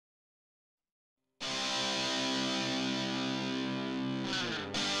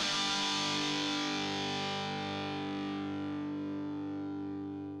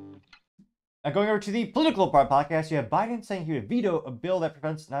Now, going over to the political part podcast, you have Biden saying he would veto a bill that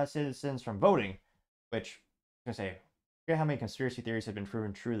prevents non-citizens from voting, which I'm going to say, forget how many conspiracy theories have been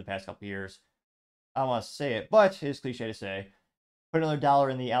proven true the past couple of years. I don't want to say it, but it is cliche to say, put another dollar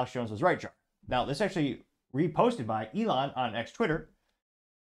in the Alex Jones was right jar. Now, this actually reposted by Elon on X Twitter.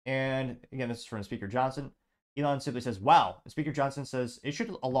 And again, this is from Speaker Johnson. Elon simply says, wow. Speaker Johnson says it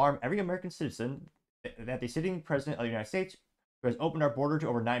should alarm every American citizen that the sitting president of the United States, who has opened our border to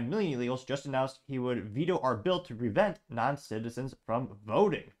over 9 million illegals, just announced he would veto our bill to prevent non-citizens from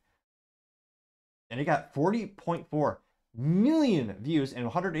voting. And it got 40.4 million views and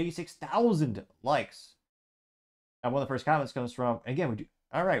 186,000 likes. And one of the first comments comes from, again,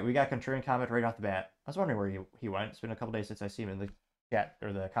 all right, we got a contrarian comment right off the bat. I was wondering where he went. It's been a couple days since I see him in the chat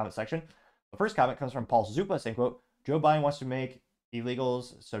or the comment section. The first comment comes from Paul Zupa saying, quote, Joe Biden wants to make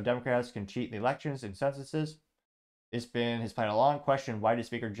illegals so Democrats can cheat the elections and censuses. It's been his plan all along. Question, why did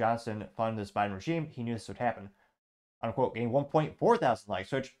Speaker Johnson fund this Biden regime? He knew this would happen. Unquote, gained 1.4 thousand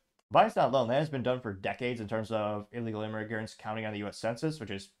likes, which Biden's not alone. That has been done for decades in terms of illegal immigrants counting on the U.S. Census,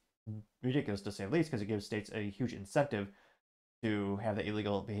 which is ridiculous to say the least because it gives states a huge incentive to have the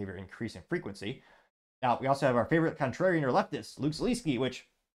illegal behavior increase in frequency. Now, we also have our favorite contrarian or leftist, Luke Zaleski, which,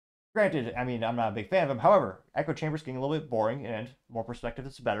 granted, I mean, I'm not a big fan of him. However, echo chambers getting a little bit boring, and more perspective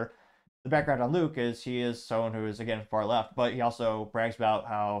is better. The background on Luke is he is someone who is, again, far left, but he also brags about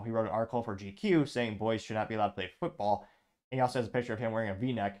how he wrote an article for GQ saying boys should not be allowed to play football. And he also has a picture of him wearing a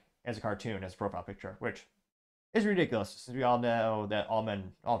V-neck as a cartoon, as a profile picture, which is ridiculous, since we all know that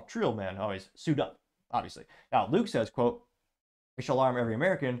all true men always suit up, obviously. Now, Luke says, quote, we should alarm every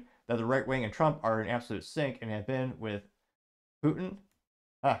American that the right wing and Trump are in absolute sync and have been with Putin.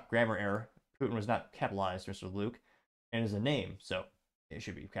 Grammar error. Putin was not capitalized, Mr. Luke, and is a name, so it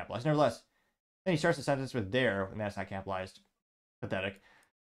should be capitalized. Nevertheless, then he starts the sentence with their, and that's not capitalized. Pathetic.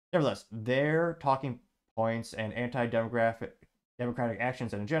 Nevertheless, their talking points and democratic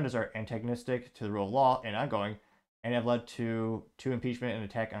actions and agendas are antagonistic to the rule of law and ongoing, and have led to impeachment and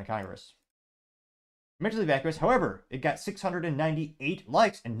attack on Congress. Mentally vacuous, however, it got 698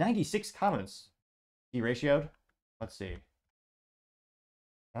 likes and 96 comments. Deratioed. Let's see.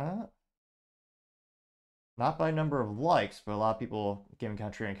 Not by number of likes, but a lot of people giving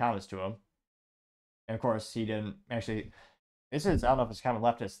contrarian comments to him. And of course, he didn't actually. This is, I don't know if it's a common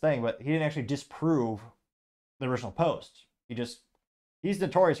leftist thing, but he didn't actually disprove the original post. He's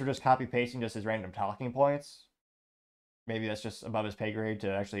notorious for just copy pasting just his random talking points. Maybe that's just above his pay grade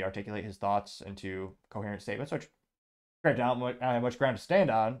to actually articulate his thoughts into coherent statements, which granted, I don't have much ground to stand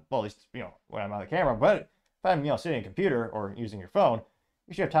on. Well, at least, when I'm on the camera. But if I'm, sitting at a computer or using your phone,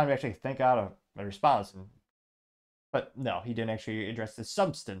 you should have time to actually think out a response. But no, he didn't actually address the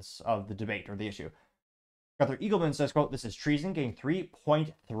substance of the debate or the issue. Arthur Eagleman says, quote, this is treason, getting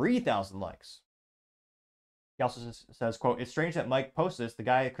 3.3 thousand likes. He also says, quote, it's strange that Mike posted this. The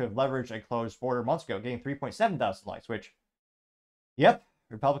guy could have leveraged a closed border months ago, getting 3.7 thousand likes, which, yep,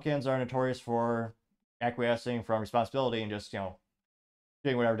 Republicans are notorious for acquiescing from responsibility and just,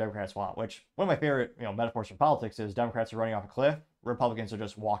 doing whatever Democrats want, which one of my favorite, metaphors for politics is Democrats are running off a cliff, Republicans are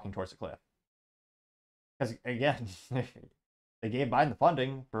just walking towards the cliff. Because, again, they gave Biden the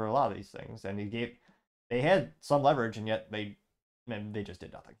funding for a lot of these things, and they had some leverage, and yet they just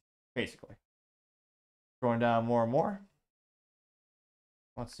did nothing, basically. Going down more and more.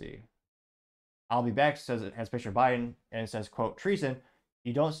 Let's see. I'll be back says it has a picture of Biden, and it says, quote, treason.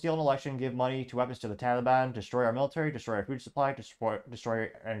 You don't steal an election, give money to weapons to the Taliban, destroy our military, destroy our food supply, destroy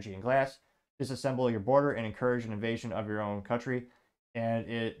energy and glass, disassemble your border, and encourage an invasion of your own country, and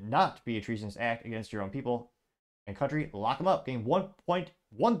it not be a treasonous act against your own people and country. Lock them up, getting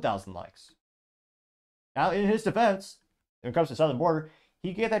 1.1 thousand likes. Now, in his defense, when it comes to the southern border,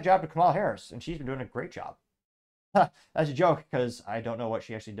 he gave that job to Kamala Harris, and she's been doing a great job. That's a joke, because I don't know what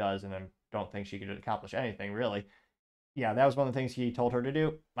she actually does, and I don't think she could accomplish anything, really. Yeah, that was one of the things he told her to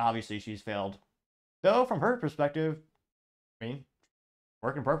do. Obviously, she's failed. Though, from her perspective, I mean,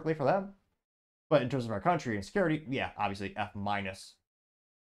 working perfectly for them. But in terms of our country and security, yeah, obviously F-.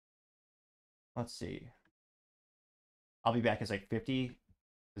 Let's see. I'll be back as like 50,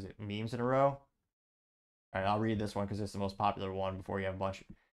 is it memes in a row? All right, I'll read this one because it's the most popular one before you have a bunch.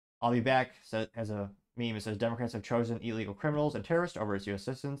 I'll be back as a meme. It says, Democrats have chosen illegal criminals and terrorists over its U.S.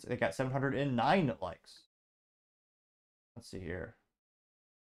 citizens. It got 709 likes. Let's see here.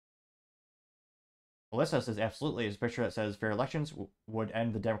 Melissa says, absolutely. There's a picture that says fair elections would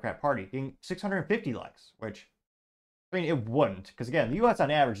end the Democrat Party, getting 650 likes, which, I mean, it wouldn't. Because, again, the U.S. on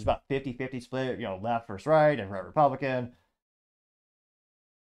average is about 50-50 split, left versus right and right Republican.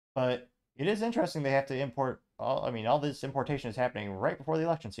 But it is interesting they have to import, all this importation is happening right before the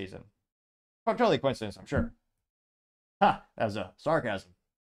election season. Totally coincidence, I'm sure. Ha! That was a sarcasm.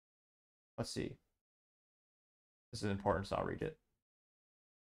 Let's see. This is important, so I'll read it.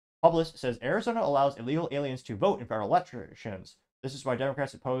 Published says Arizona allows illegal aliens to vote in federal elections. This is why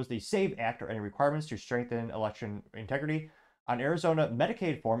Democrats oppose the SAVE Act or any requirements to strengthen election integrity. On Arizona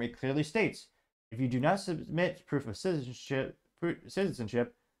Medicaid form, it clearly states, if you do not submit proof of citizenship,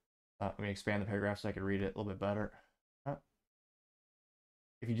 let me expand the paragraph so I can read it a little bit better.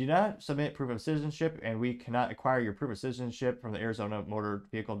 If you do not submit proof of citizenship and we cannot acquire your proof of citizenship from the Arizona Motor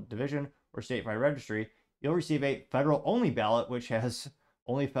Vehicle Division or statewide registry, you'll receive a federal-only ballot, which has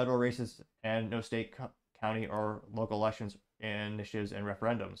only federal races and no state, county, or local elections, initiatives, and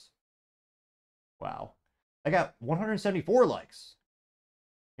referendums. Wow. I got 174 likes.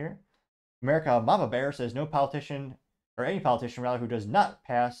 Here. America Mama Bear says no politician, or any politician rather, who does not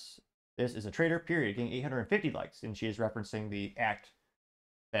pass this is a traitor, period, getting 850 likes. And she is referencing the act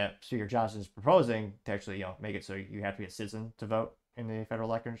that Speaker Johnson is proposing to actually, make it so you have to be a citizen to vote in the federal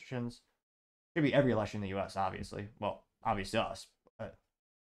elections. Should be every election in the U.S., obviously. Well, obviously us. But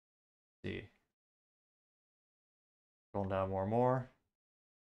let's see. Scrolling down more and more.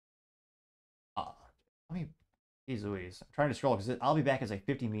 Let me, geez Louise. I'm trying to scroll because I'll be back as like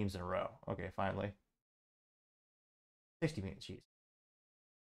 50 memes in a row. Okay, finally. 60 memes, jeez.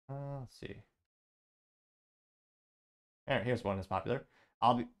 Let's see. All right, here's one that's popular.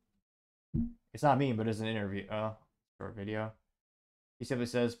 It's not a meme, but it's an interview. Short video. He simply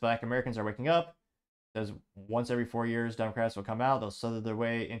says, Black Americans are waking up. Says once every 4 years, Democrats will come out. They'll slither their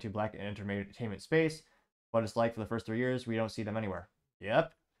way into Black entertainment space. What it's like for the first 3 years, we don't see them anywhere.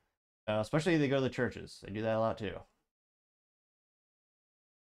 Yep. Especially if they go to the churches. They do that a lot too.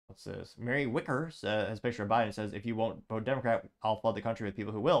 What's this? Mary Wicker has a picture of Biden and says, if you won't vote Democrat, I'll flood the country with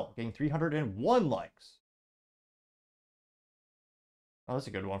people who will. Getting 301 likes. Oh, that's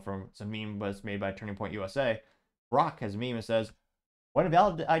a good one from some meme was made by Turning Point USA. Brock has a meme that says, when a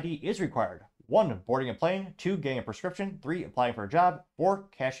valid ID is required. 1, boarding a plane. 2, getting a prescription. 3, applying for a job. 4,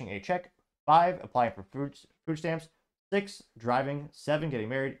 cashing a check. 5, applying for food stamps. 6, driving. 7, getting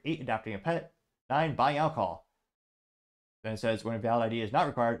married. 8, adopting a pet. 9, buying alcohol. Then it says, when a valid ID is not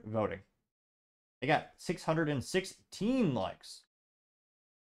required, voting. They got 616 likes.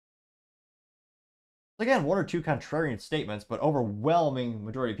 Again, 1 or 2 contrarian statements, but overwhelming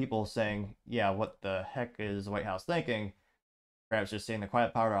majority of people saying, yeah, what the heck is the White House thinking? Perhaps just saying the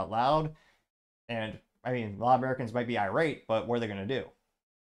quiet part out loud. And, I mean, a lot of Americans might be irate, but what are they going to do?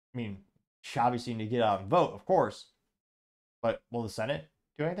 I mean, obviously need to get out and vote, of course. But will the Senate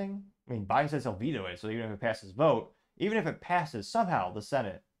do anything? I mean, Biden says he'll veto it, so even if it passes vote, even if it passes somehow, the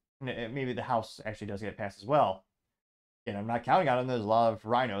Senate, maybe the House actually does get passed as well. And I'm not counting on them. There's a lot of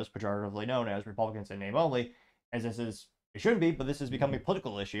rhinos, pejoratively known as Republicans in name only, as this is, it shouldn't be, but this has become a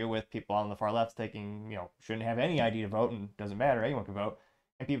political issue with people on the far left thinking, shouldn't have any ID to vote and doesn't matter, anyone can vote.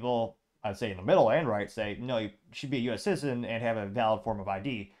 And people, I'd say in the middle and right, say, no, you should be a U.S. citizen and have a valid form of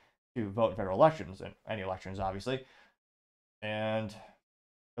ID to vote in federal elections, and any elections, obviously. And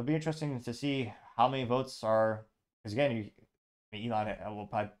it'll be interesting to see how many votes are, because again, Elon, we'll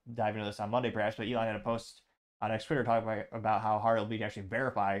probably dive into this on Monday perhaps, but Elon had a post on X Twitter talking about how hard it'll be to actually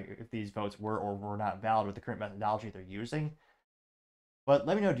verify if these votes were or were not valid with the current methodology they're using. But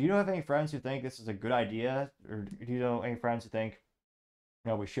let me know, do you have any friends who think this is a good idea? Or do you know any friends who think,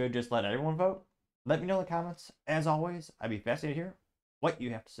 we should just let everyone vote? Let me know in the comments. As always, I'd be fascinated to hear what you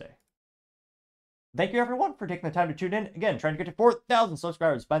have to say. Thank you, everyone, for taking the time to tune in. Again, trying to get to 4,000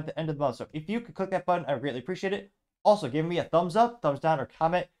 subscribers by the end of the month. So if you could click that button, I would greatly appreciate it. Also, giving me a thumbs up, thumbs down, or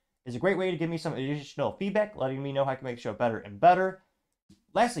comment is a great way to give me some additional feedback, letting me know how I can make the show better and better.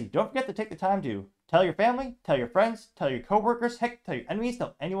 Lastly, don't forget to take the time to tell your family, tell your friends, tell your coworkers, heck, tell your enemies,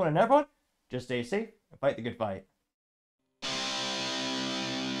 tell anyone and everyone. Just stay safe and fight the good fight.